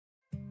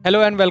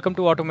Hello and welcome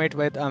to Automate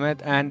with Amit,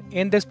 and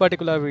in this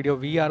particular video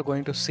we are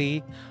going to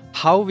see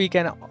how we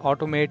can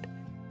automate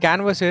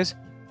canvas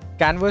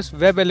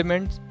web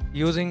elements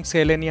using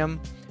Selenium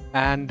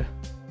and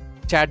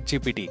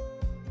ChatGPT.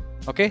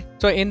 Okay,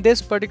 so in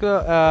this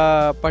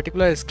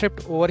particular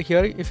script over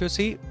here, if you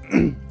see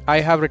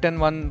I have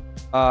written one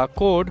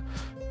code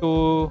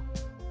to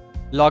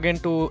log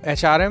into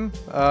HRM.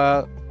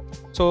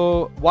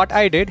 So what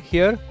I did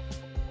here,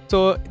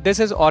 so this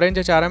is orange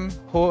HRM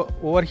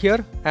over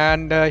here,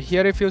 and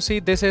here if you see,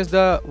 this is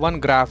the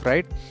one graph,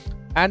 right?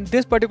 And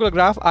this particular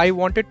graph I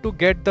wanted to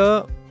get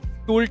the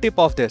tooltip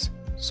of this.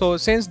 So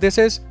since this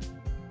is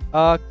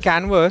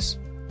canvas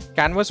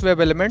web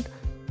element,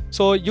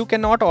 so you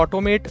cannot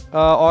automate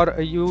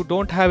or you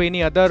don't have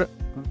any other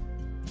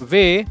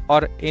way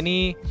or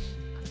any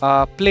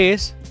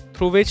place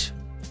through which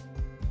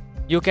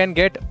you can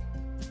get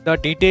the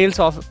details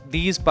of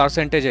these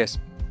percentages.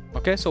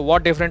 Okay, so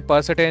what different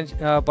percentage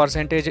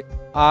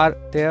are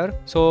there,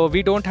 so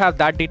we don't have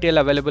that detail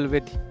available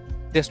with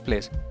this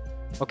place.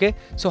 Okay,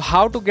 so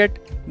how to get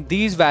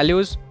these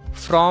values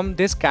from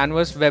this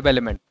canvas web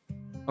element?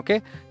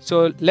 Okay,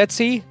 so let's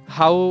see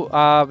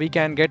how we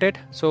can get it.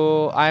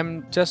 So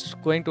I'm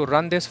just going to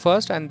run this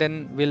first and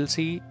then we'll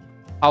see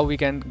how we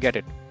can get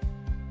it.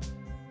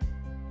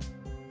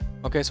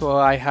 Okay, so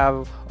I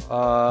have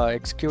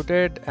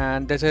executed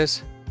and this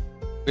is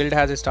build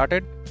has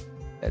started.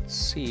 Let's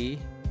see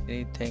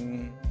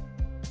anything.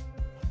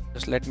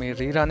 Just let me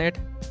rerun it.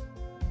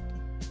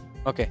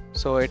 Okay,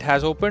 so it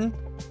has opened.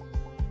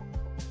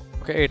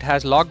 Okay, it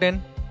has logged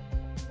in.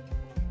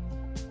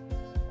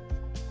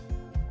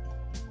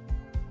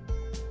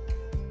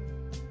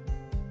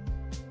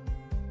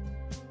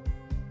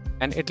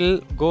 And it will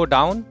go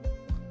down,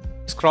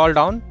 scroll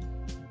down.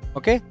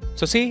 Okay,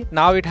 so see,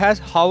 now it has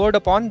hovered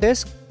upon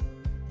this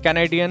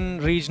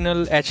Canadian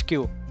regional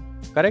HQ,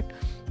 correct?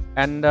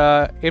 And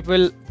it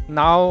will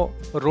now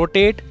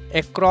rotate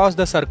across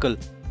the circle.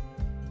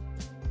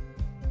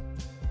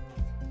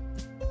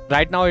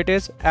 Right now it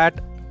is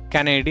at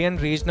Canadian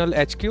regional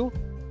HQ.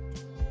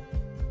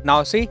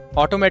 Now see,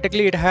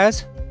 automatically it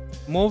has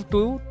moved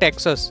to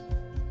Texas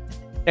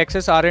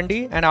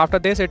R&D, and after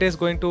this it is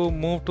going to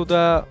move to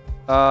the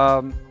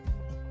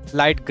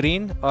light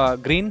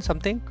green,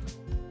 something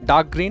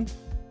dark green.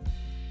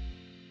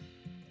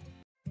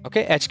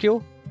 Okay,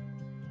 HQ.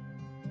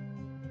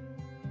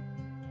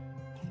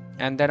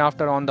 And then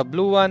after on the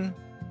blue one.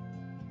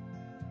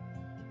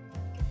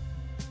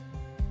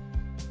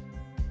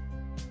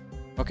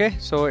 Okay,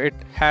 so it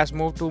has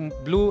moved to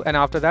blue, and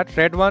after that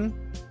red one,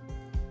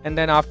 and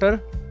then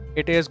after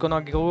it is gonna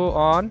go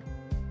on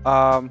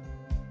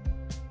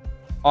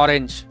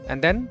orange,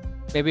 and then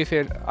maybe if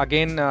it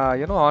again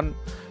on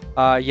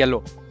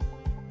yellow.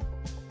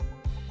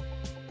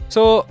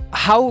 So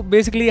what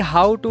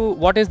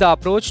is the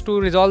approach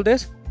to resolve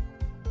this?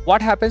 What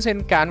happens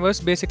in Canvas,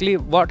 basically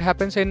what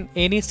happens in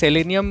any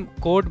Selenium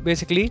code,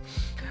 basically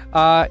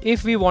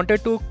if we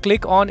wanted to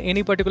click on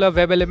any particular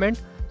web element,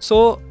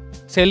 so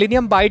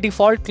Selenium by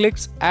default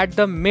clicks at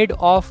the mid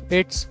of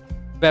its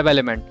web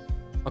element.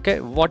 Okay,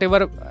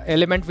 whatever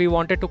element we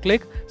wanted to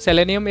click,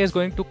 Selenium is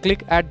going to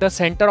click at the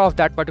center of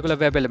that particular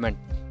web element.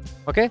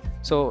 Okay,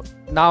 so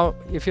now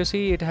if you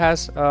see, it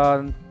has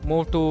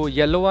moved to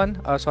yellow one,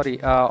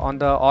 on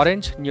the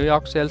orange, New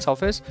York sales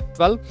office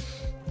 12.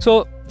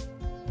 So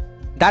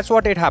that's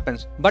what it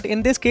happens. But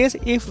in this case,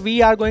 if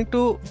we are going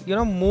to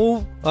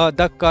move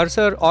the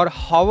cursor or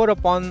hover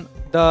upon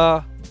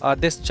the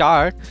this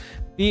chart,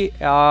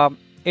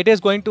 it is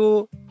going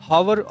to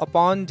hover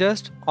upon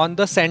just on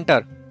the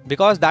center,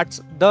 because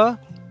that's the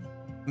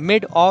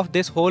mid of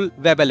this whole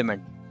web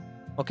element.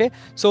 Okay,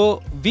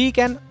 so we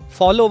can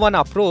follow one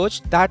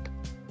approach that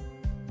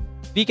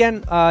we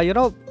can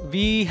what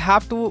we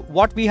have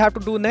to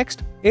do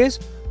next is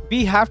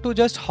we have to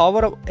just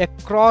hover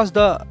across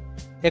the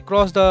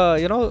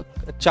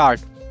chart.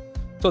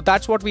 So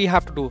that's what we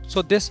have to do.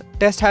 So this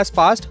test has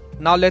passed.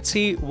 Now let's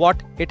see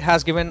what it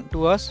has given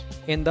to us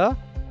in the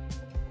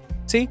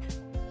see.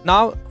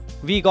 Now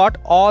we got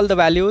all the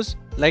values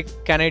like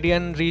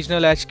Canadian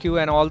regional HQ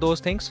and all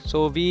those things.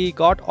 So we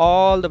got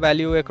all the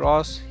value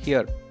across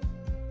here.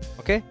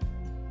 Okay,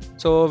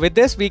 so with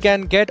this we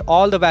can get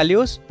all the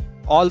values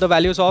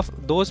of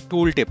those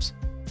tooltips.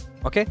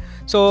 Okay,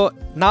 so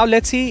now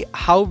let's see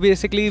how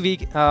basically we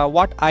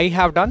what I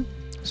have done.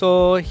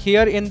 So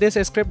here in this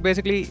script,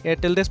 basically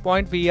till this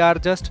point we are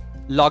just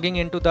logging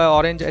into the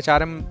orange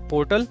HRM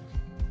portal,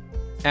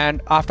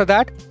 and after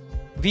that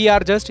we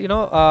are just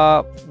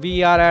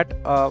we are at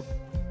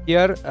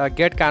here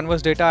get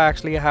canvas data.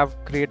 Actually I have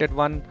created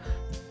one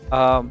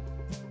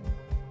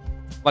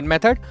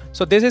method.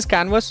 So this is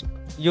canvas,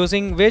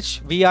 using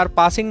which we are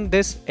passing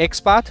this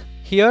XPath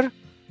here.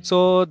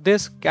 So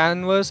this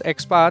canvas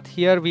XPath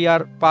here we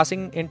are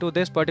passing into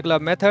this particular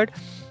method.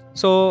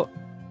 So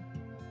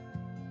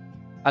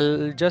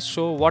I'll just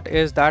show what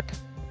is that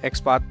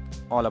XPath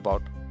all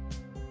about.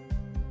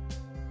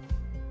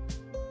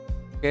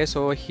 Okay,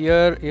 so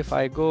here if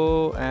I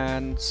go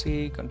and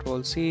see,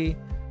 Control C,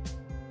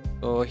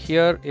 So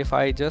here if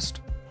I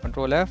just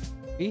control F,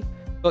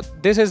 so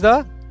this is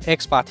the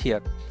X path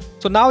here.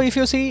 So now if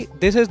you see,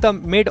 this is the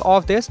mid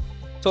of this.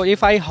 So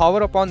if I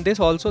hover upon this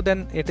also,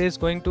 then it is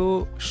going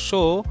to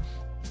show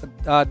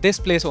this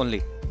place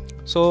only.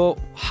 So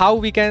how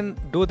we can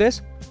do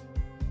this?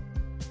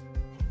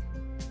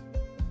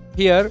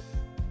 Here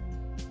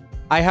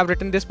I have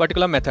written this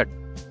particular method.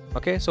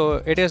 Okay,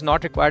 so it is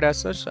not required as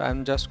such.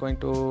 I'm just going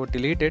to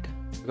delete it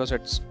because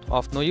it's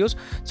of no use.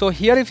 So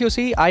here if you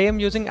see, I am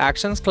using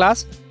actions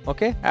class.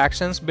 Okay,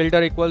 actions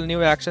builder equal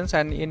new actions,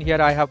 and in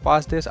here I have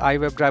passed this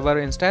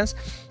WebDriver instance,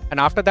 and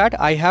after that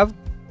I have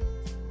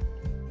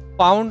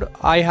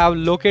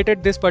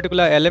located this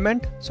particular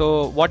element.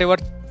 So whatever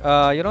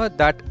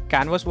that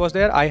canvas was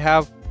there, I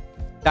have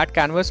that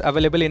canvas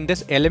available in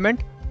this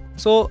element.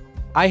 So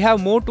I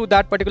have moved to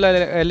that particular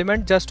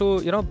element just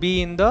to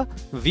be in the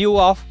view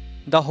of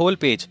the whole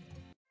page.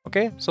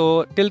 Okay,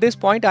 so till this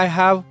point I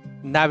have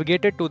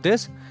navigated to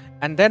this,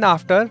 and then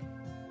after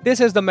this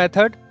is the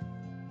method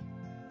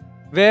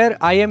where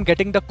I am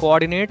getting the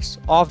coordinates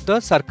of the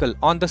circle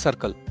on the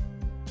circle.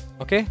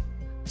 Okay,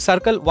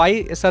 circle,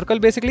 why circle?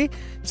 Basically,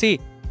 see,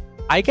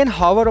 I can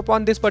hover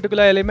upon this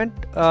particular element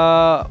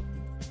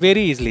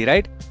very easily,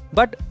 right?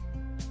 But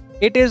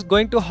it is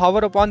going to hover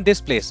upon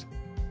this place.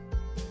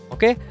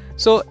 Okay,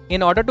 so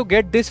in order to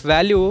get this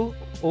value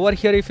over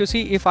here, if you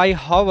see, if I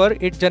hover,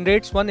 it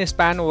generates one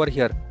span over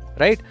here,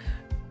 right?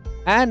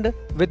 And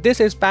with this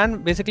span,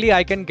 basically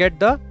I can get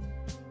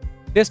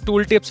this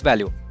tooltips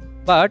value.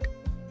 But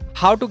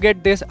how to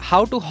get this?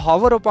 How to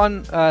hover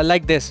upon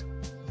like this?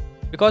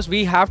 Because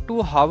we have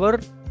to hover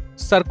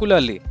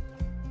circularly.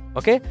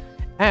 Okay,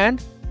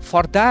 and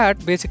for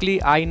that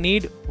basically I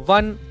need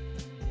one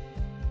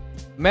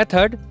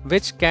method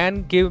which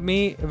can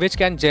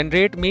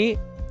generate me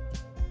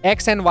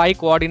X and Y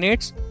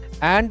coordinates,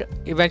 and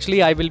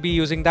eventually I will be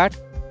using that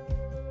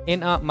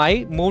in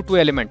my move to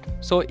element.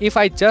 So if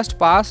I just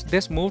pass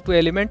this move to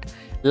element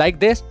like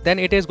this, then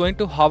it is going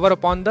to hover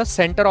upon the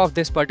center of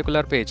this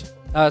particular page,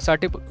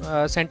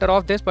 center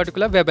of this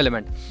particular web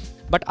element.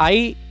 But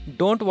I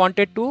don't want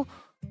to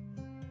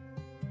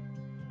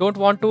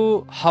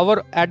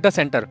hover at the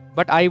center,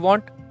 but I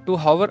want to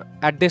hover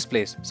at this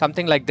place,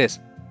 something like this,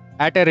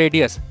 at a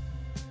radius.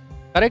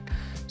 Correct?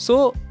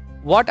 So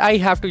what I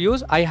have to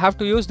use? I have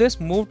to use this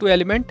move to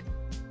element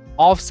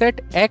offset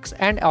X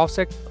and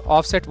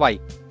offset Y.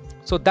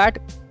 So that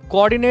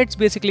coordinates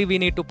basically we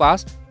need to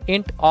pass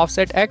int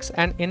offset X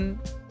and in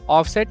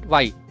offset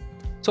Y.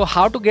 So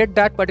how to get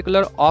that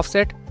particular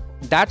offset?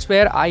 That's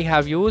where I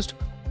have used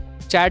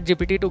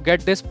ChatGPT to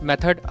get this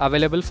method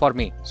available for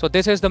me. So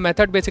this is the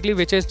method basically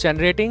which is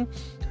generating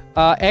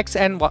X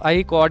and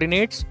Y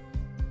coordinates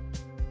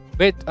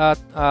with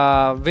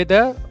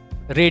a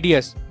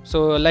radius.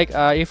 So like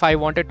if I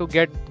wanted to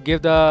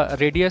give the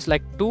radius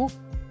like 2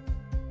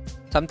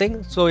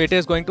 something, so it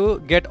is going to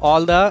get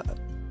all the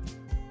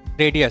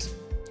radius.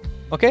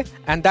 Okay,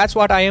 and that's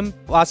what I am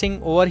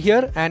passing over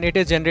here, and it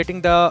is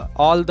generating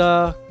all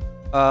the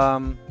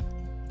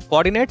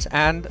coordinates,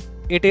 and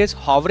it is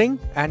hovering,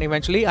 and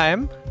eventually I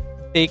am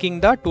taking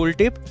the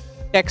tooltip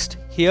text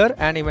here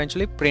and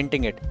eventually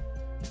printing it.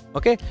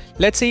 Okay,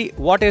 let's see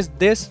what is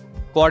this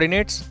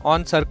coordinates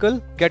on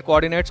circle, get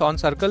coordinates on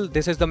circle.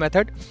 This is the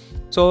method.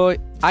 So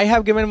I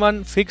have given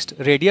one fixed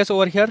radius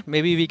over here.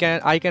 Maybe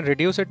I can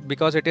reduce it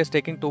because it is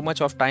taking too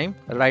much of time.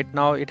 Right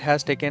now it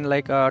has taken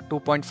like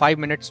 2.5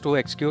 minutes to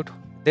execute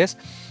this.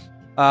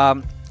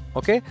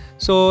 Okay,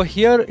 so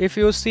here if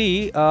you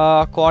see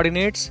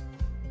coordinates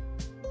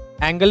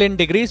angle in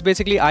degrees,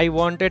 basically I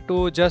wanted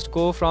to just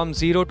go from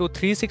 0 to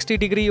 360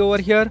 degree over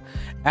here,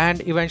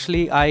 and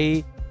eventually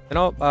I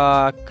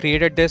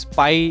created this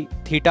pi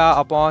theta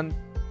upon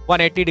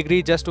 180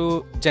 degree just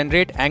to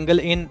generate angle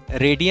in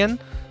radian.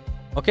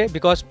 Okay,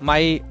 because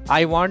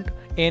I want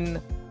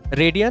in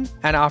radian,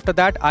 and after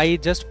that I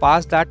just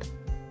pass that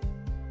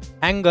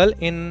angle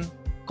in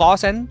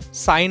cos and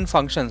sine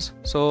functions.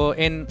 So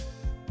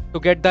to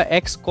get the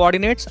X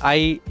coordinates,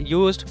 I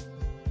used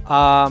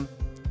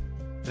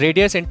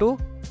radius into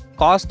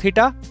cos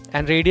theta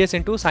and radius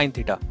into sine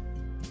theta.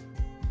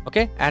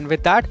 Okay, and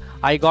with that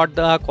I got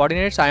the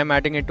coordinates. I am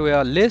adding it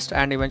to a list,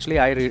 and eventually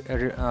I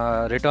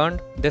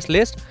returned this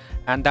list,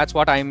 and that's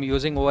what I am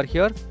using over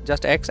here,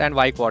 just X and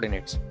Y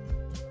coordinates.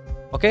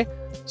 Okay,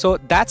 so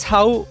that's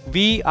how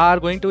we are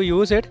going to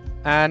use it,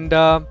 and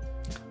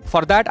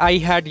for that I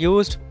had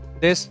used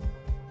this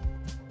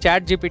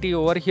ChatGPT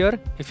over here.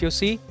 If you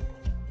see,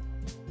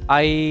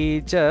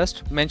 I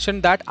just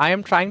mentioned that I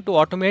am trying to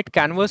automate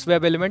Canvas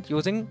WebElement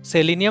using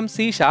Selenium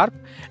C#,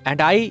 and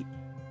I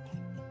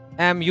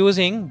am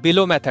using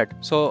below method.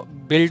 So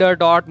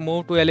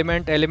builder.move to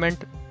element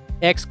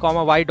x,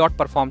 y dot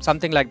perform,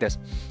 something like this.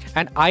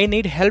 And I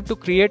need help to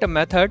create a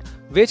method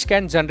which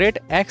can generate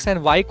X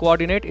and Y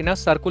coordinate in a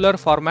circular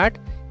format,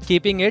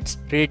 keeping its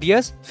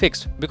radius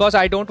fixed, because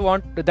I don't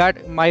want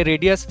that my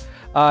radius,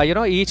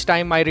 each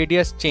time my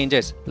radius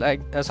changes,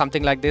 like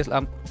something like this.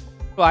 So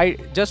I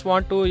just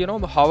want to,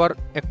 hover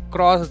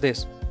across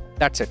this.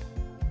 That's it.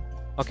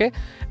 Okay.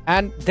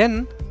 And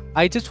then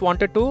I just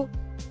wanted to,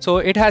 so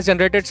it has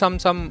generated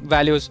some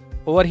values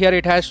over here.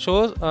 It has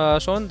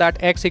shown that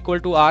x equal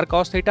to r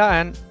cos theta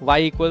and y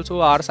equals to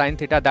r sin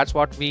theta. That's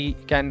what we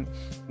can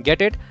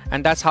get it,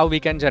 and that's how we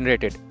can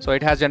generate it. So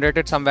it has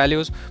generated some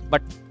values,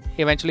 but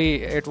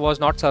eventually it was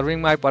not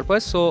serving my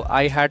purpose. So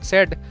I had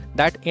said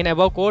that in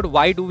above code,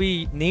 why do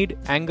we need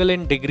angle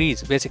in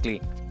degrees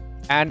basically,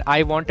 and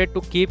I wanted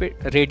to keep it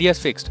radius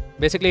fixed.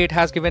 Basically it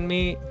has given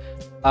me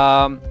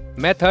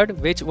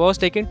method which was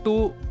taking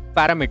two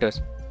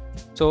parameters.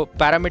 So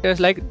parameters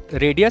like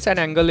radius and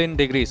angle in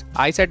degrees.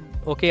 I said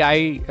okay,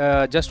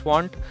 I just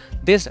want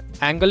this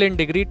angle in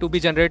degree to be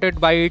generated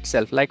by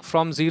itself, like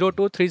from 0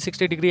 to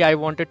 360 degree I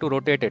wanted to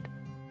rotate it,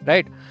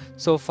 right?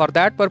 So for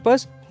that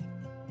purpose,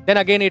 then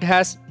again it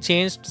has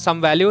changed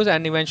some values,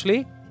 and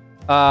eventually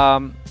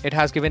it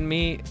has given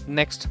me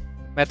next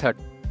method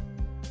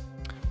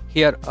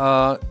here.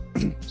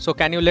 So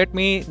can you let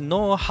me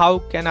know how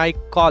can I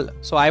call?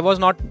 So I was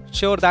not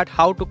sure that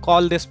how to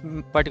call this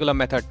particular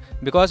method,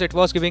 because it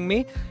was giving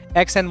me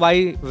x and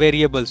y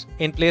variables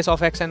in place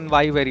of x and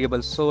y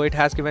variables. So it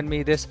has given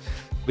me this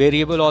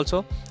variable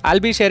also. I'll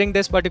be sharing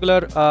this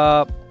particular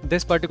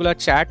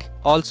chat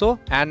also,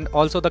 and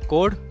also the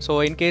code.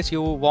 So in case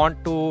you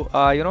want to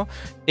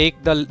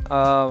take the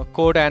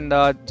code and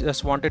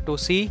just wanted to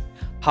see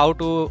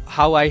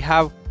how I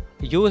have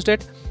used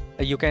it,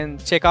 you can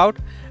check out.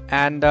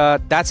 And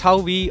that's how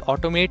we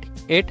automate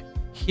it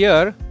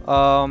here.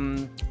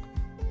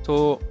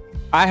 So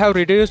I have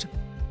reduced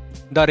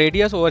the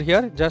radius over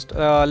here. Just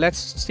let's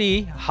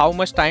see how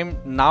much time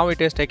now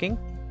it is taking.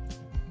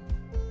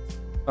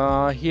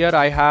 Here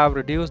I have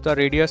reduced the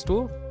radius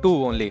to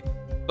 2 only,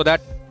 so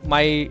that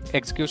my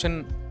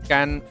execution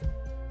can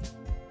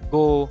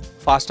go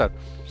faster.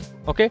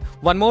 Okay,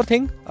 one more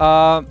thing,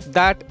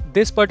 that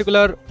this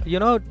particular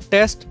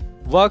test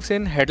works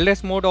in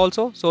headless mode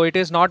also. So it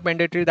is not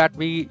mandatory that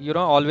we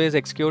always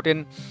execute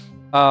in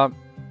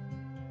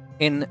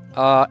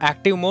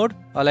active mode,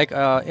 like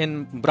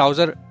in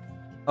browser,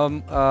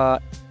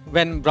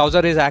 when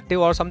browser is active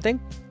or something.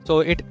 So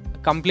it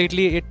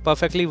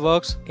perfectly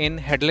works in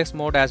headless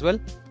mode as well.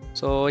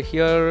 So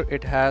here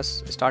it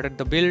has started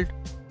the build.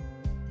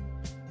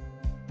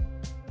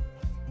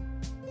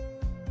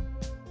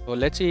 So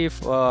let's see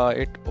if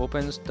it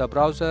opens the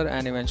browser,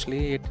 and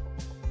eventually it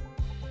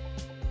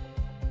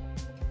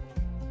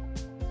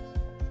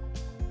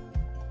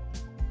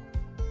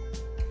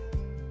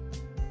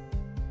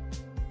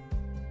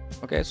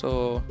okay.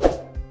 So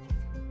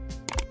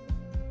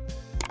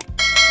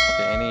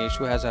okay, any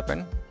issue has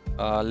happened.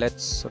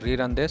 Let's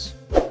rerun this.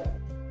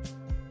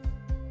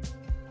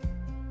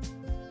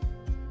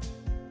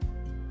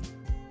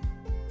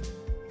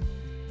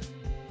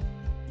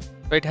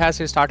 So it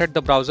has started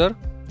the browser,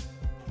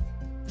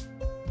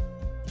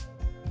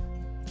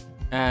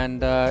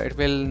 and it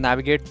will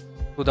navigate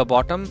to the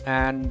bottom,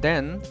 and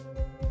then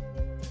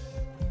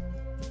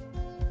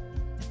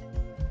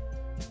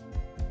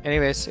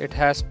anyways it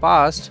has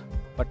passed.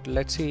 But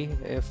let's see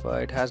if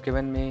it has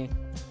given me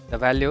the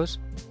values.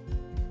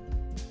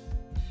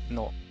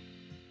 No.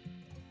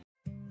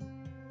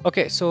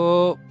 Okay,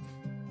 so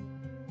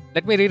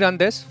let me rerun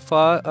this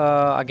for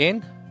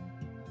again.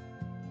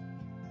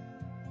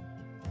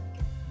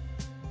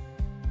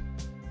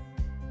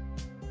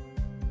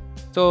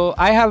 So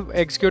I have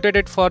executed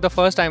it for the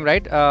first time,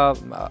 right,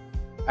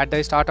 at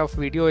the start of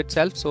video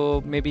itself.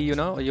 So maybe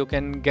you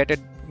can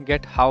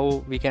get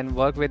how we can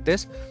work with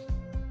this.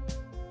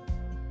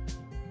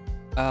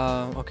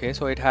 Okay,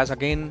 so it has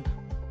again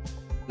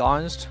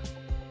launched,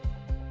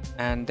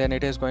 and then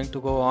it is going to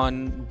go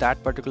on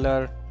that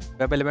particular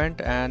web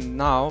element, and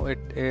now it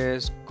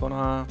is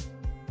gonna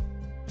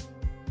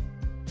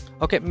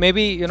okay,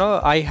 maybe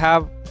I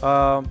have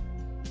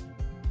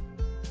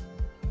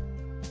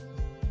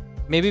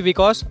maybe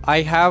because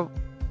I have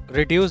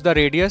reduced the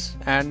radius,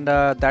 and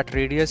that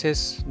radius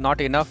is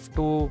not enough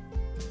to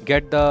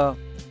get the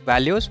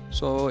values.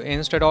 So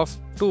instead of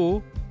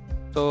 2,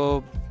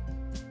 so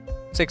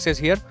 6 is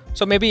here.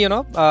 So maybe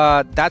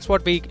that's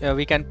what we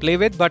can play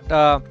with, but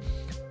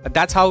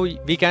that's how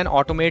we can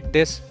automate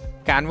this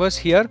canvas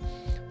here.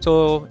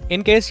 So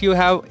in case you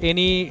have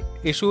any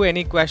issue,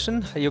 any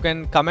question, you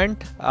can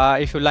comment.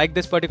 If you like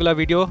this particular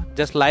video,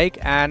 just like,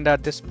 and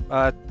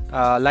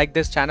like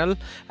this channel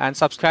and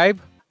subscribe,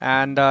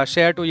 and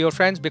share to your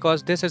friends,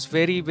 because this is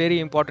very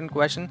important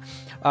question.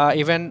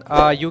 Even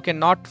you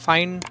cannot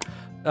find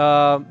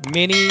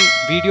many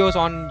videos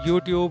on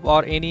YouTube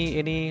or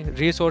any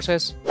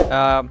resources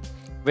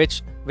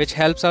which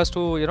helps us to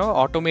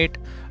automate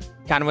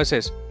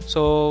canvases.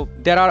 So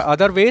there are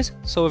other ways,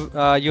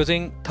 so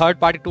using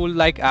third-party tool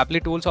like Apply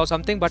tools or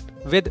something, but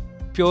with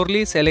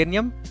purely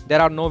Selenium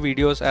there are no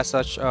videos as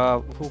such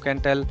who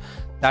can tell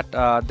that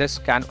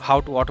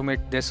how to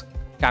automate this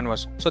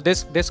canvas. So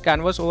this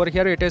canvas over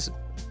here, it is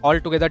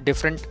altogether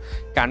different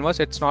canvas.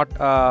 It's not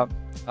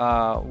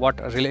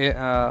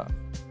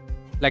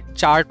like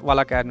chart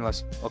wala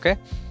canvas. Okay,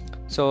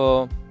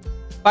 so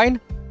fine.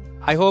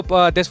 I hope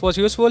this was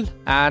useful,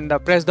 and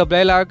press the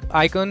bell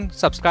icon,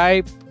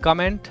 subscribe,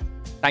 comment.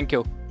 Thank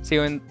you. See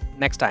you in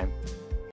next time.